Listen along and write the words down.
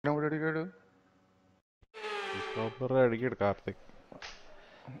అడిగాడు? అడిగాడు కార్తిక్.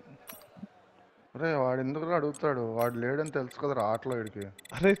 అరే వాడు ఎందుకు అడుగుతాడు? వాడు లేడని తెలుసు కదరా ఆటలో వీడికి.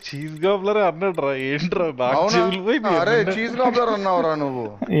 అరే చీజ్ గాబ్లరే అన్నాడు రా. ఏంట్రా నాకు అవునా? చెవులు పోయి అరే చీజ్ గాబ్లర్ అన్నావురా నువ్వు.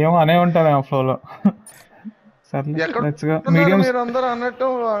 ఏమో అనే ఉంటాను ఆ ఫ్లోలో. సర్లే ఎక్కడ లెట్స్ గో. ఉన్నారు మీడియం మీరందరూ అన్నట్టు?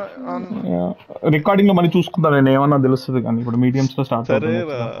 రికార్డింగ్ లో మళ్ళీ చూసుకుంటా నేను ఏమన్నా తెలుస్తుంది కానీ ఇప్పుడు మీడియంస్ లో స్టార్ట్ సరే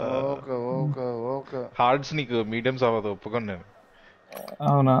అవుతుంది. Okay okay okay. హార్డ్స్ నీకు మీడియంస్ అవ్వదు, ఒప్పుకోను నేను.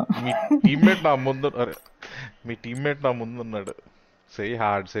 అవునా? మీ టీమ్మేట్ నా ముందు, అరే మీ టీమ్మేట్ నా ముందు ఉన్నాడు. సై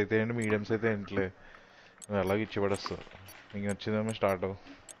హార్డ్స్ అయితే ఏంటి, మీడియంస్ అయితే ఏంటిలే, నువ్వు ఎలాగ ఇచ్చి పడేస్తావు. నీకు వచ్చిందేమో స్టార్ట్ అవ్వు.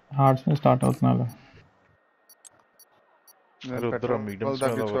 హార్డ్స్ స్టార్ట్ అవుతున్నాడు. నేను వద్దురా పెట్రోల్ మీడియంస్ మీద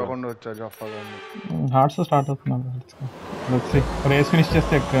తగ్గించుకోకుండా వచ్చా జఫాగా. హార్డ్స్ స్టార్ట్ అవుతున్నాడు. రేస్ ఫినిష్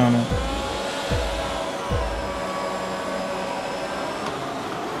చేస్తే ఎక్కువ.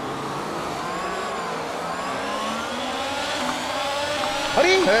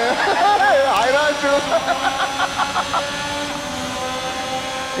 అరే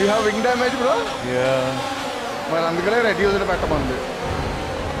you have wing damage bro. Yeah మరి అందుకనే రెడ్యూస్డ్ పెట్టమంది.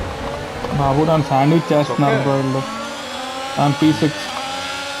 బాబు దాన్ని శాండ్విచ్ చేస్తున్నారు బ్రో వీళ్ళు. దాని P6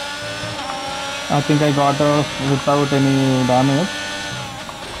 I think I got without any damage.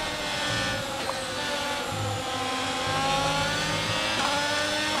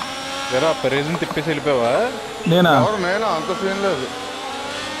 వేరే పెరేజ్ని తిప్పేసి వెళ్ళిపోయావా? నేనా? నేను అంత సీన్ లేదు.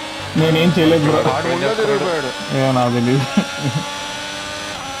 నేనేం చేయలేదు బ్రో. ఆడు ముందే తిరిగిపోయాడు. ఏమో నాకు తెలియదు.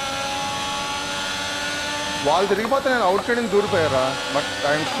 వాళ్ళు తిరిగిపోతే నేను అవుట్ సైడ్ నుంచి దూరిపోయారా. But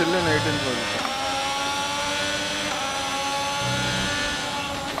I'm still in 18th position.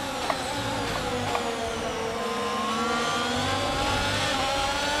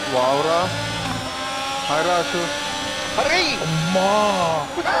 వావురా. Hi రాసు. అరే అమ్మా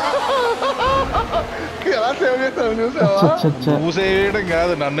ఎలా సేవ్ చేస్తావు చూసావా? నువ్వు సేవ్ చేయడం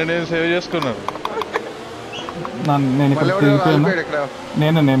కాదు, నన్ను నేను సేవ్ చేసుకున్నాను. నేను ఇక్కడ తిరిగిపోయాను. ఇక్కడ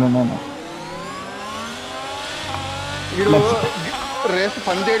నేను వీడు రేస్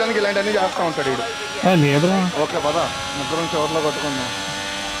పని చేయడానికి ఇలాంటివన్నీ చేస్తూ ఉంటాడు వీడు. లేదురా. ఓకే పద ముగ్గురం చివర్లో కొట్టుకుందాం.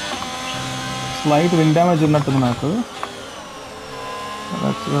 స్లైట్ వింగ్ డ్యామేజ్ ఉన్నట్టుంది నాకు.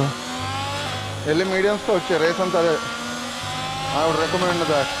 వెళ్ళి మీడియంస్తో వచ్చే రేస్ అంతా అదే. I would recommend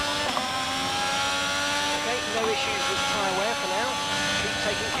that.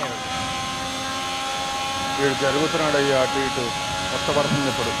 వీడు జరుగుతున్నాడు అయ్యా అటు ఇటు కష్టపడుతుంది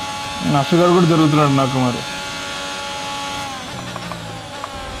ఇప్పుడు. నష్ట గారు కూడా జరుగుతున్నాడు నాకు మరి.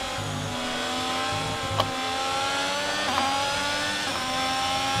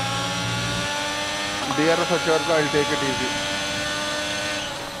 డిఆర్ఎస్ వచ్చే వరకు I take it easy.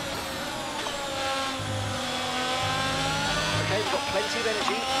 Okay, we've got plenty of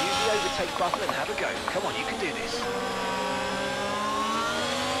energy. Use the overtake button and have a go. Come on, you can do this.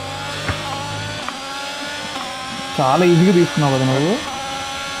 చాలా ఈజీగా తీసుకున్నావు కదా నువ్వు.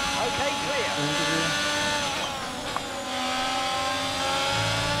 Okay, clear.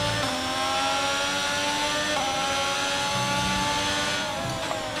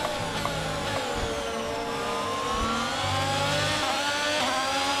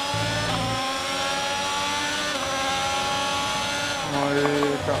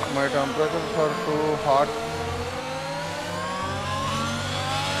 My temperatures are too hot.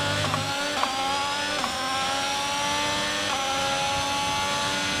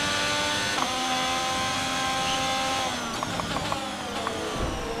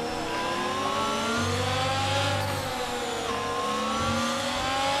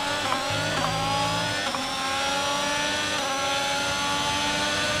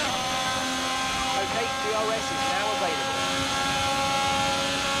 Okay, DRS is now available.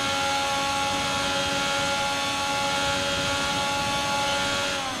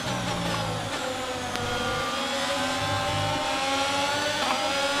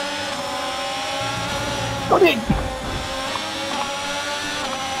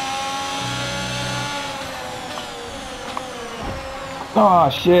 Ah,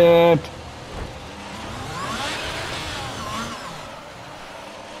 shit.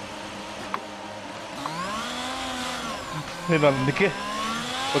 నేను అందుకే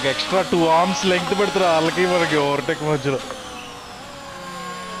ఒక extra 2 arms length పెడతారు వాళ్ళకి మనకి ఓవర్టేక్ మధ్యలో.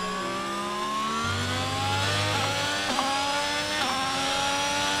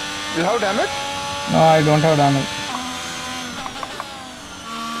 You have damage? No, I don't have damage.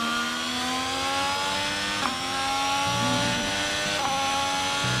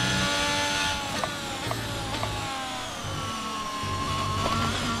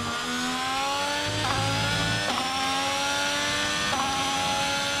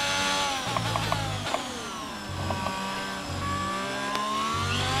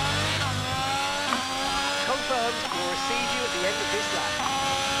 confirmed. We'll receive you at the end of this lap.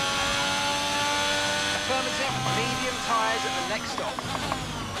 Affirmative, medium tyres at the next stop.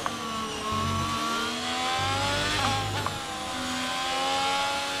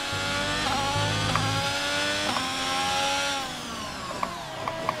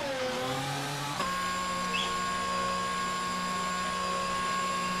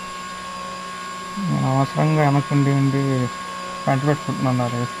 నేను అవసరంగా వెనకుండి వెంట పెట్టుకుంటున్నాను ఆ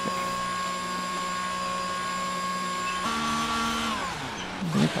రేస్కి.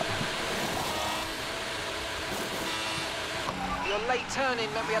 Your late turn-in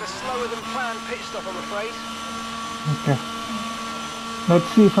meant we had a slower than planned pit stop, I'm afraid. Okay. Let's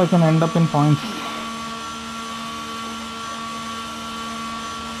see if I can end up in points.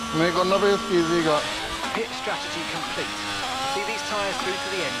 మీకున్న పేస్కి ఈజీగా. Pit strategy complete. See these tyres through to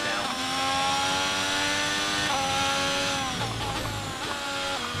the end now.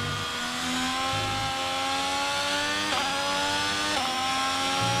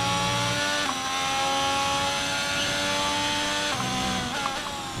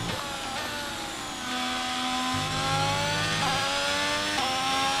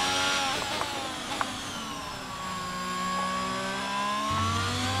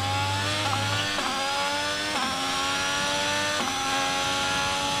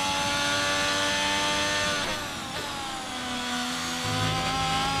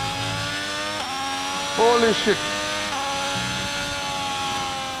 Holy shit,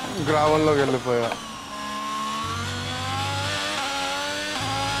 గ్రావెల్లోకి వెళ్ళిపోయా.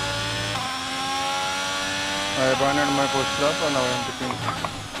 I abandoned my post lap and now I am picking.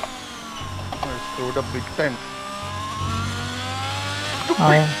 I screwed up big time.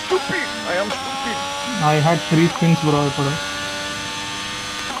 Stupid! I am stupid! I had 3 spins bro ఇప్పుడు.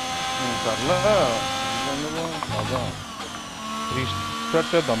 సర్లే అదా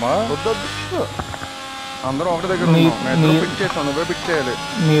restart చేద్దామా? వద్దు, అందరం ఒకటి దగ్గర నీ- ఉన్నాం. నేను నీ- పిక్ చేస్తాను, నువ్వే పిక్ చేయాలి.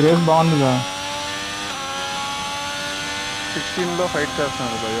 నీ రేస్ బాగుందిగా. 16లో ఫైట్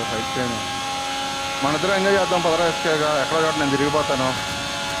చేస్తున్నాడు భయ్య, ఫైట్ చేయను. మన ఇద్దరం ఎంజాయ్ చేద్దాం పదరా ఎస్కేగా. ఎక్కడ కాబట్టి నేను తిరిగిపోతాను.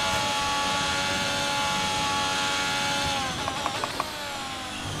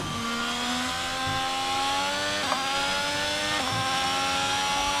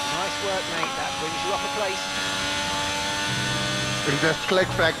 Nice work, mate. That brings you up a place. It's just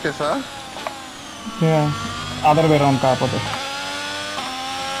like ప్రాక్టీసా? Other way round కాకపోతే.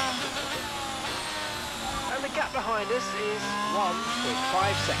 And the gap behind us is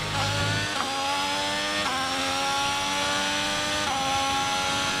 1.5 seconds.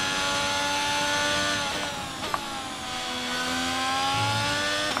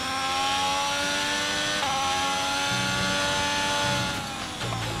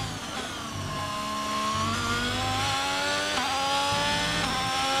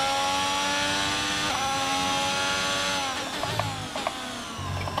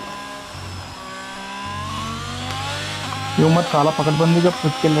 Humour చాలా పకడ్బందీగా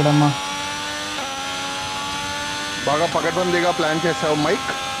పుట్టుకెళ్ళాడమ్మా. బాగా పకడ్బందీగా ప్లాన్ చేసావు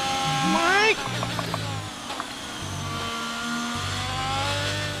mic.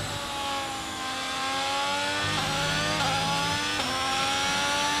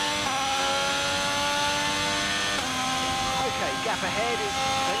 Okay, gap ahead is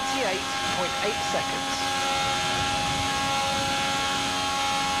 28.8 seconds.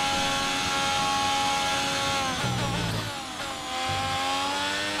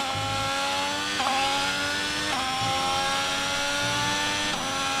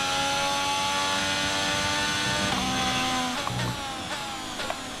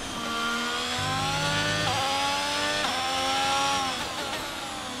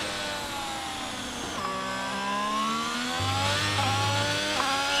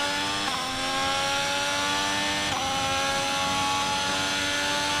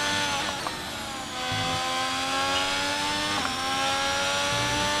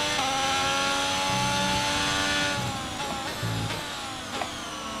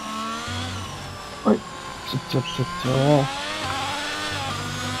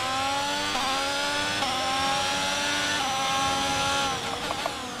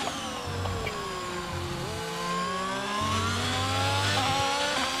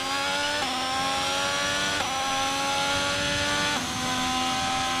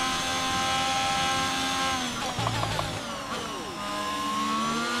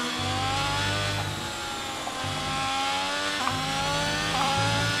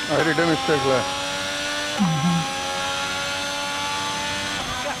 I did a mistake there.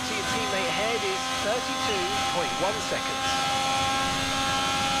 Gap to your teammate ahead is 32.1 seconds.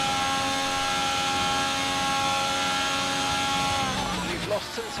 You've lost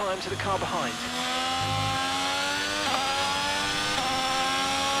some time to the car behind.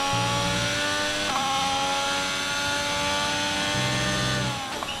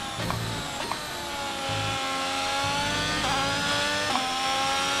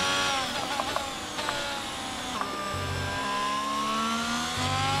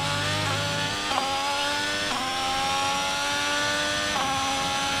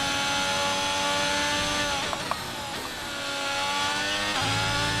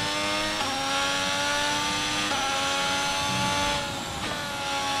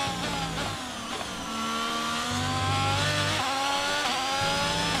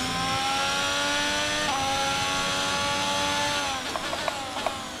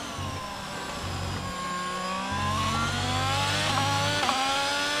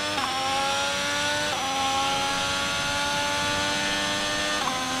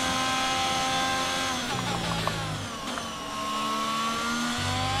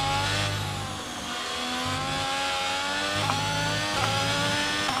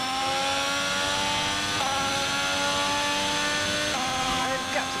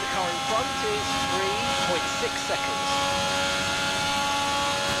 seconds.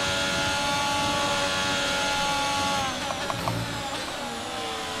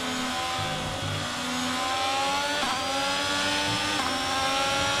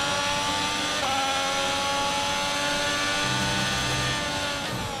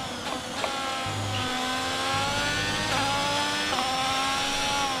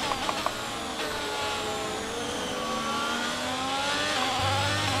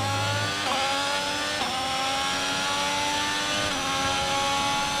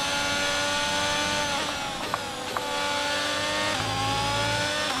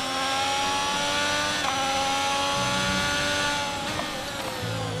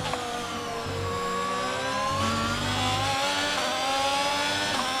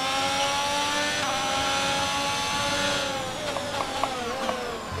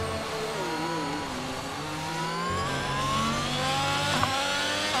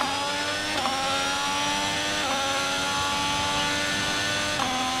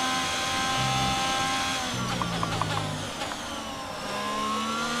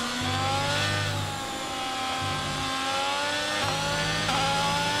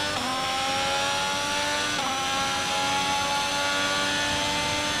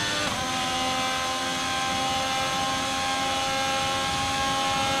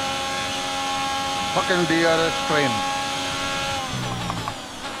 Fucking DRS train.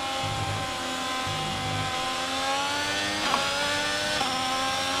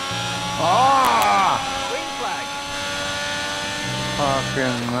 Ah! Green flag.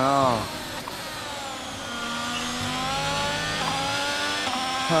 Fucking hell.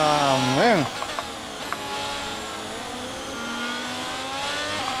 Ah, man.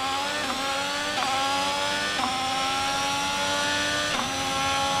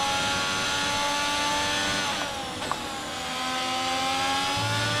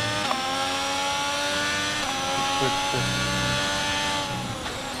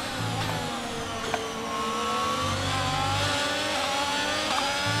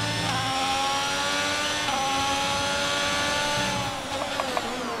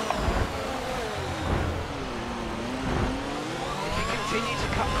 If you continue to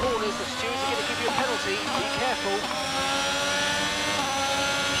cut corners, the stewards are going to give you a penalty. Be careful.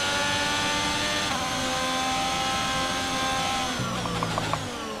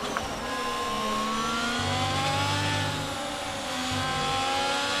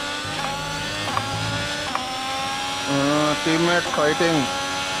 Teammate fighting.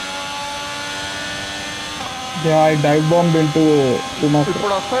 Yeah, I dive bombed into Imola.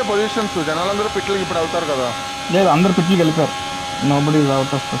 ఇప్పుడు వస్తాయి positions, జనాలందరూ పిట్లకి ఇప్పుడు అవుతారు కదా. లేదు, అందరు పిచ్చికి వెళ్ళిపోయారు. Nobody is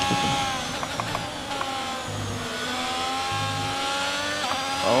out of position.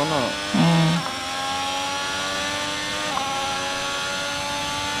 అవును.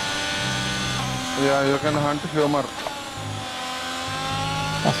 Yeah, you can hunt humour.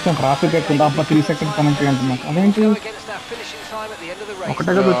 కష్టం, ట్రాఫిక్ ఎక్కువ. అబ్బా 3 సెకండ్స్ కనెక్ట్ అంటున్నా. అదేంటి Go against our finishing time at the end of the race.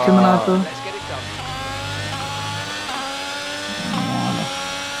 ఒకటే కదా వచ్చింది నాకు. Let's get it done.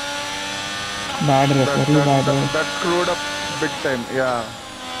 Bad race, very bad race. That screwed up big time. Yeah.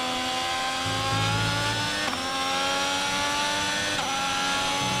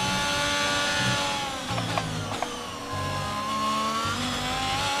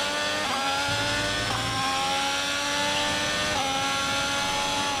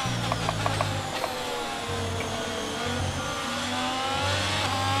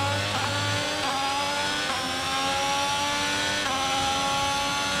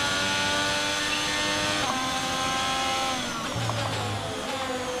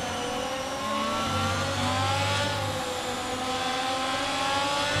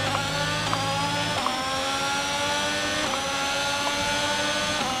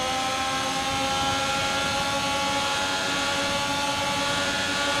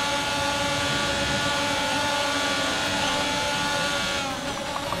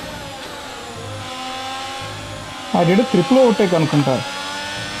 I did a triple overtake అనుకుంటా.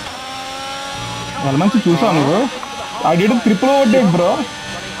 చాలా మంచి చూసావు నువ్వు. I did a triple overtake bro.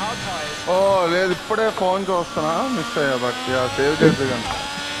 Running hard tyres. ఓ లేదు, ఇప్పుడే ఫోన్ చూస్తున్నా, మిస్ అయ్యా. But yeah, save చేద్దు కానీ.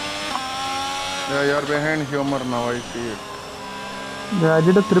 You are behind humour now, I see it. Yeah, I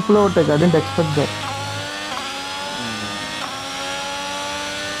did a triple overtake. I didn't expect that.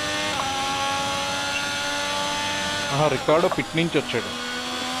 Record pit నుంచి వచ్చాడు.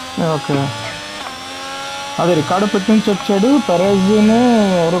 Okay, అదే record పెట్టి నుంచి వచ్చాడు. పెరేజ్ను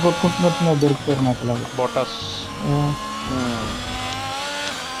ఎవరో కొట్టుకుంటున్నట్టు దొరికిపోయారు నాకు అలాగే. బొటాస్.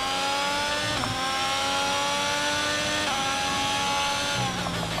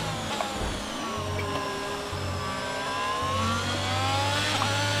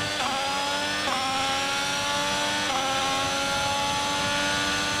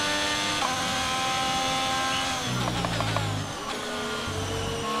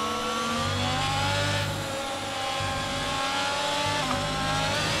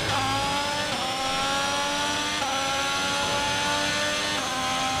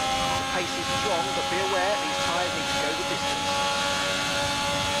 pace is strong, but be aware these tyres need to go the distance.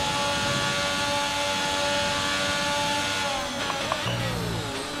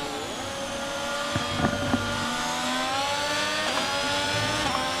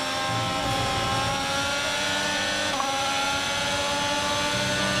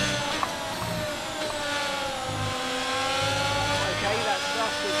 Okay, that's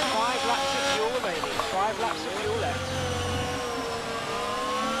us with 5 laps of fuel remaining. 5 laps of fuel left.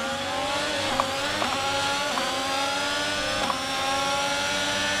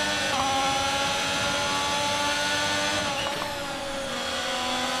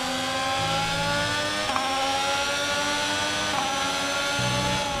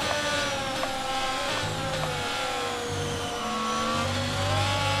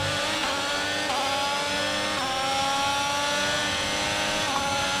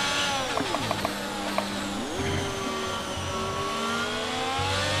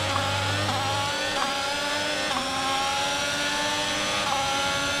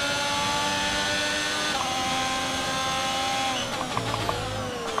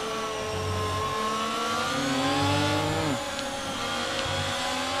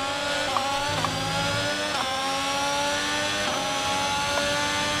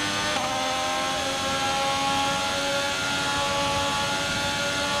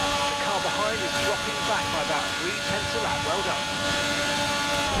 Behind is dropping back by about 3/10 a lap. Well done.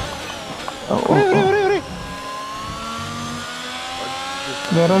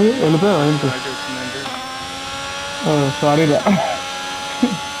 వేరే వెళ్ళిపోయావా ఏంటి? Sorry రా.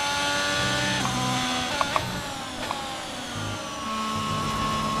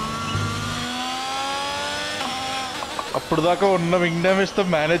 అప్పుడు దాకా ఉన్న wing damage తో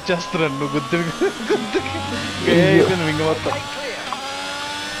manage చేస్తున్నాను. నువ్వు అయిపోయింది వింగ్ మొత్తం.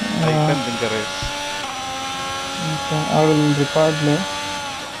 అయిపోయింది ఇంకా race. I will record me.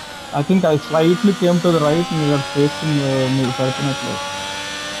 I think I slightly came to the right and you are facing మీరు సరిపోయినట్లు.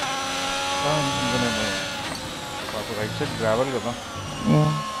 ఇంకా నేను రైట్ సైడ్ గ్రావెల్ కదా.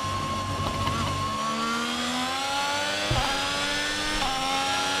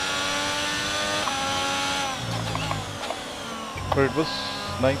 But it was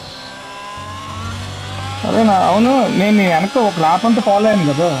nice. అదేనా? అవును, నేను వెనక ఒక ల్యాప్ అంతా ఫాలో అయ్యాను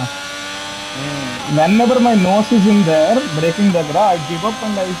కదా. Whenever my nose is in there, braking దగ్గర, I give up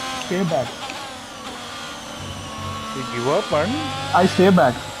and I stay back. You give up and? I stay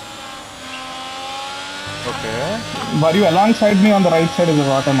back. Okay. Were you alongside me on the right side is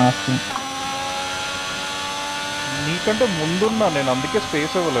what I'm asking. నీకంటే ముందున్నా నేను, అందుకే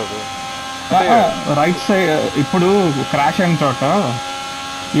space ఇవ్వలేదు. Right side ఇప్పుడు crash అయిన చోట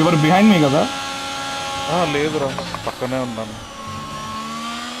your behind me కదా? లేదురా, పక్కనే ఉన్నాను.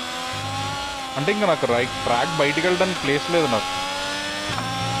 అంటే ఇంకా నాకు రైట్ ట్రాక్ బయటికి వెళ్ళడానికి ప్లేస్ లేదు నాకు.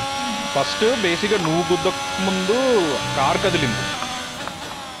 ఫస్ట్ బేసిక్గా నువ్వు గుద్దక ముందు కార్ కదిలింది,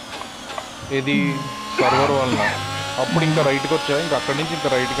 ఇది సర్వర్ వలన. అప్పుడు ఇంకా రైట్కి వచ్చా, ఇంకా అక్కడి నుంచి ఇంకా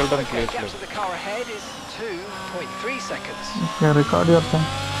రైట్కి వెళ్ళడానికి ప్లేస్ లేదు. రికార్డ్ చేస్తాను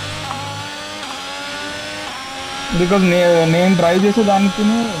బికాజ్ నేను డ్రైవ్ చేసేదానికి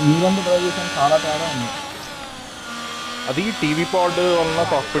మీరంతా డ్రైవ్ చేసాను చాలా తేడా ఉంది. అది టీవీ పాడ్ వలన,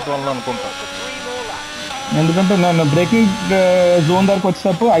 కాక్పిట్ వలన అనుకుంటా. ఎందుకంటే నేను బ్రేకింగ్ జోన్ దగ్గరకు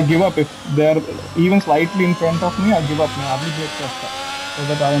వచ్చేటప్పుడు I give up. If they are even slightly in front of me, I give up. నేను అర్లీ బ్రేక్ చేస్తా so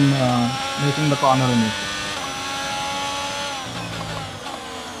that I'm making the corner in it.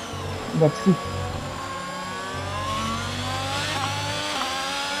 That's it.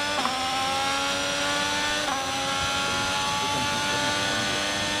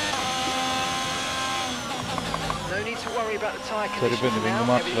 సరిపోయింది, వింగ్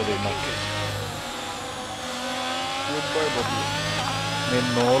మార్చలేదు. నేను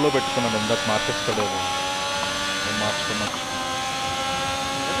నోలో పెట్టుకున్నాను, ఇందాక మార్చేస్తాడు. నేను మార్చుకున్నా.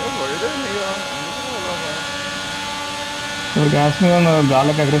 గ్యాస్ మీద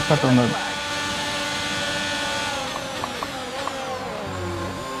గాలికి ఎగరేస్తట్టు ఉన్నాడు.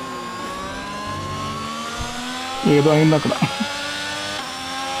 ఏదో అయింది అక్కడ.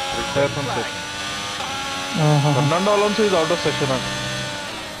 Fernando Alonso is out of session.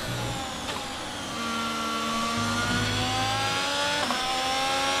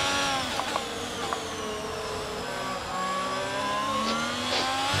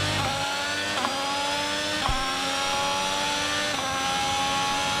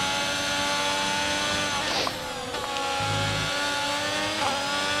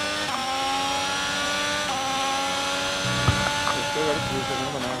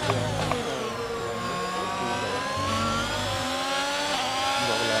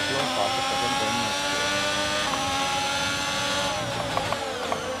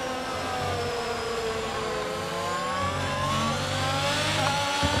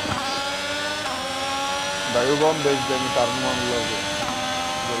 టైవ్ bomb వేసి టర్న్ వన్లోకి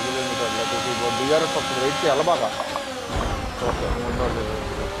దొరికింది సార్ డిఆర్ఎస్ వస్తుంది వెయిట్ చేయాలి బాగా ఓకే ముందు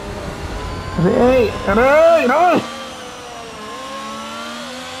రే రే రే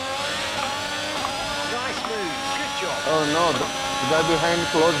Nice move. Good job. Know the behind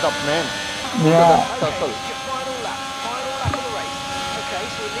closed up man yeah Okay, your final lap. Final lap of the race. Okay,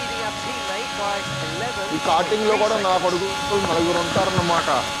 so we're leading our teammate by 11. ఈ karting లో కూడా నా కొడుకులు నలుగురు ఉంటారన్నమాట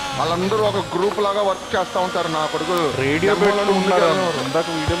వాళ్ళందరూ ఒక గ్రూప్ లాగా వర్క్ చేస్తా ఉంటారు నా కొడుకులు రేడియో పెట్టుకుంటున్నారు ఇందాక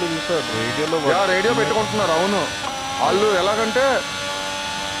వీడియోలో చూసారు రేడియో పెట్టుకుంటున్నారు అవును వాళ్ళు ఎలాగంటే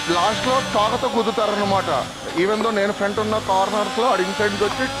లాస్ట్ లో తోకతో కుదుతారన్నమాట ఈవెన్ దో నేను ఫ్రంట్ ఉన్న కార్నర్స్ లో అది ఇన్సైడ్కి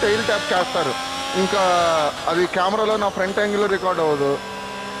వచ్చి టైల్ ట్యాప్ చేస్తారు ఇంకా అది కెమెరాలో నా ఫ్రంట్ యాంగిల్ రికార్డ్ అవ్వదు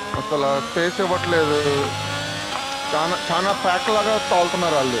అసలు స్పేస్ ఇవ్వట్లేదు చాలా చాలా ప్యాక్ లాగా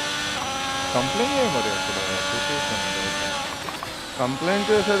తోలుతున్నారు వాళ్ళు కంప్లైంట్ చేయ మరి అక్కడ అసోసియేషన్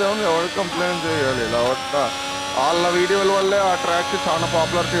కంప్లైంట్ చేసేదేమో ఎవరికి కంప్లైంట్ చేయాలి ఇలా వాళ్ళ వీడియోల వల్లే ఆ ట్రాక్ చాలా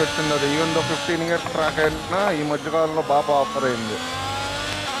పాపులారిటీ వచ్చింది అది ఈవెన్ దో 15 ఇయర్స్ ట్రాక్ అయినా ఈ మధ్యకాలంలో బాగా పాపులర్ అయింది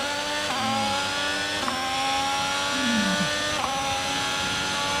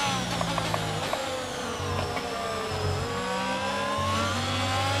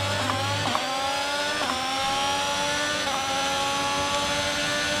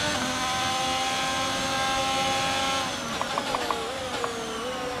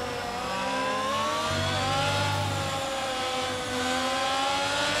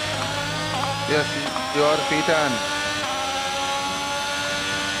Yes, your feet and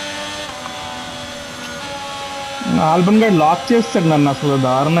album God lock చేస్తాడు నన్ను అసలు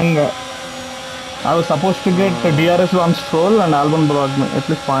దారుణంగా. I was suppose to get DRS on stroll and album black me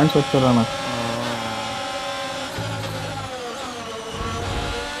at least points వచ్చారా నాకు.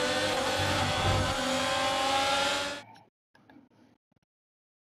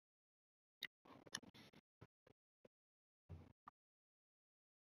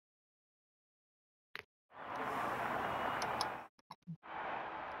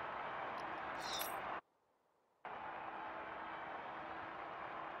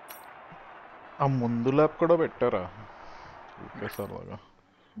 ఆ ముందు ల్యాబ్ కూడా పెట్టారా ఓకే సార్ బాగా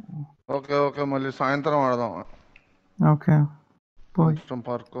ఓకే ఓకే మళ్ళీ సాయంత్రం ఆడదాం ఓకే కొంచెం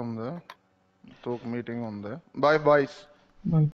పార్క్ ఉంది తూక్ మీటింగ్ ఉంది బాయ్ బాయ్స్.